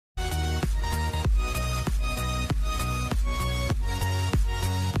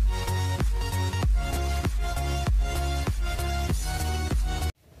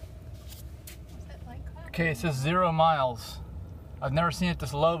Okay, it says 0 miles. I've never seen it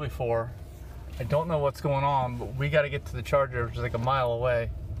this low before. I don't know what's going on, but we got to get to the charger, which is like a mile away.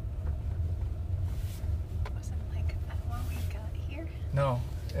 Was it like that when we got here? No,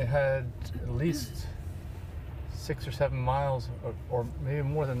 it had at least 6 or 7 miles, or maybe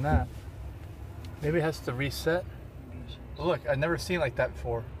more than that. Maybe it has to reset. Look, I've never seen it like that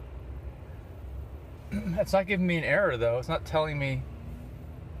before. It's not giving me an error though. It's not telling me,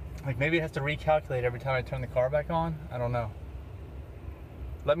 like maybe it has to recalculate every time I turn the car back on. I don't know.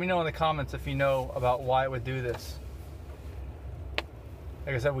 Let me know in the comments if you know about why it would do this.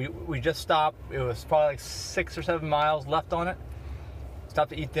 Like I said, we just stopped. It was probably like 6 or 7 miles left on it.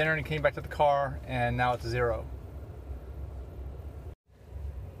 Stopped to eat dinner and came back to the car, and now it's 0.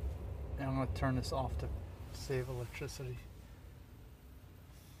 And I'm gonna turn this off to save electricity.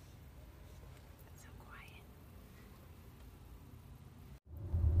 It's so quiet.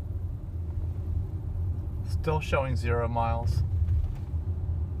 Still showing 0 miles.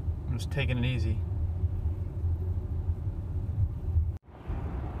 I'm just taking it easy.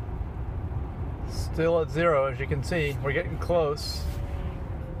 Still at 0, as you can see. We're getting close.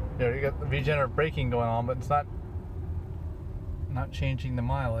 You got the regenerative braking going on, but it's not changing the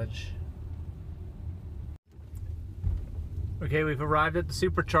mileage. Okay, we've arrived at the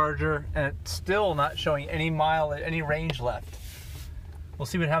supercharger, and it's still not showing any range left. We'll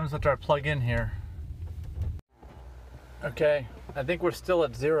see what happens after I plug in here. Okay, I think we're still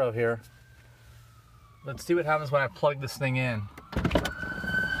at 0 here. Let's see what happens when I plug this thing in.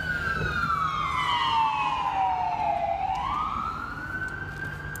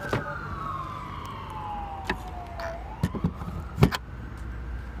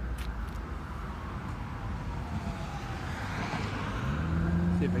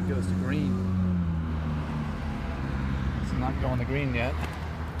 See if it goes to green. It's not going to green yet.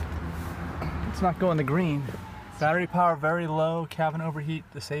 It's not going to green. Battery power very low, cabin overheat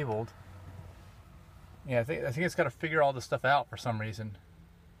disabled. Yeah, I think it's got to figure all this stuff out for some reason.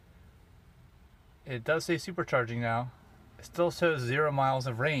 It does say supercharging now. It still shows 0 miles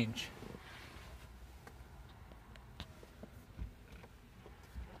of range.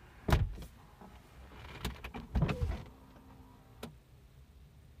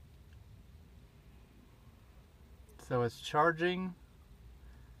 So it's charging.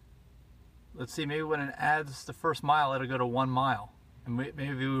 Let's see, maybe when it adds the first mile, it'll go to 1 mile. And maybe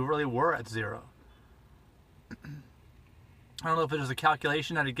we really were at 0. I don't know if there's a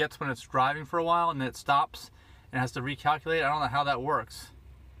calculation that it gets when it's driving for a while and then it stops and has to recalculate. I don't know how that works.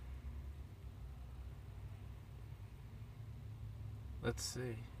 Let's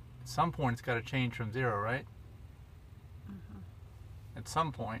see. At some point it's got to change from 0, right? Mm-hmm. At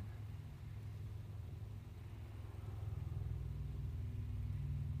some point.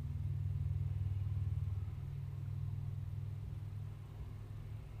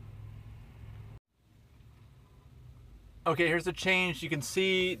 Okay, here's the change. You can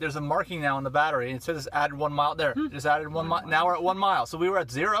see there's a marking now on the battery. It says it's added 1 mile there. Just added 1 mile. Now we're at 1 mile. So we were at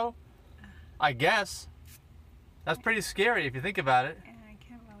 0, I guess. That's pretty scary if you think about it. Yeah, I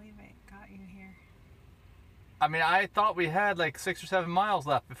can't believe it got you here. I mean, I thought we had like 6 or 7 miles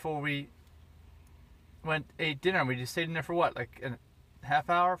left before we ate dinner. And we just stayed in there for what, like a half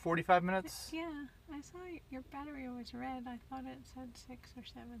hour, 45 minutes? Yeah, I saw your battery was red. I thought it said 6 or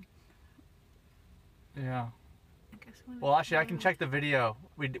 7. Yeah. Well, actually, I can check the video.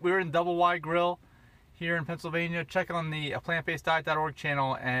 We were in Double Wide Grill here in Pennsylvania. Check on the plantbaseddiet.org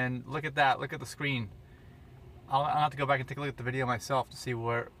channel and look at that. Look at the screen. I'll have to go back and take a look at the video myself to see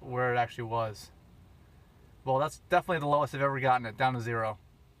where it actually was. Well, that's definitely the lowest I've ever gotten it, down to 0.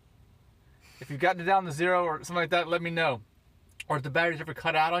 If you've gotten it down to 0 or something like that, let me know. Or if the battery's ever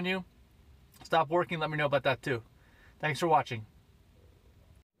cut out on you, stop working, let me know about that too. Thanks for watching.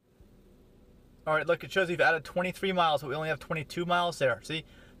 Alright, look, it shows you've added 23 miles, but we only have 22 miles there. See?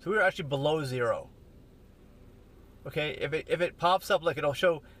 So we were actually below 0. Okay, if it pops up, look, it'll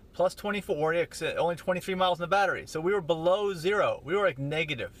show plus 24, it's only 23 miles in the battery. So we were below 0. We were like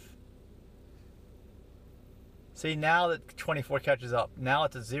negative. See, now that 24 catches up. Now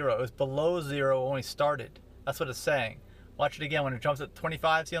it's at 0. It was below 0 when we started. That's what it's saying. Watch it again when it jumps at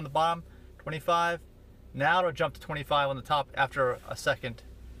 25. See on the bottom? 25. Now it'll jump to 25 on the top after a second.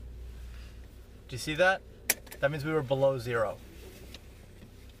 Do you see that? That means we were below 0.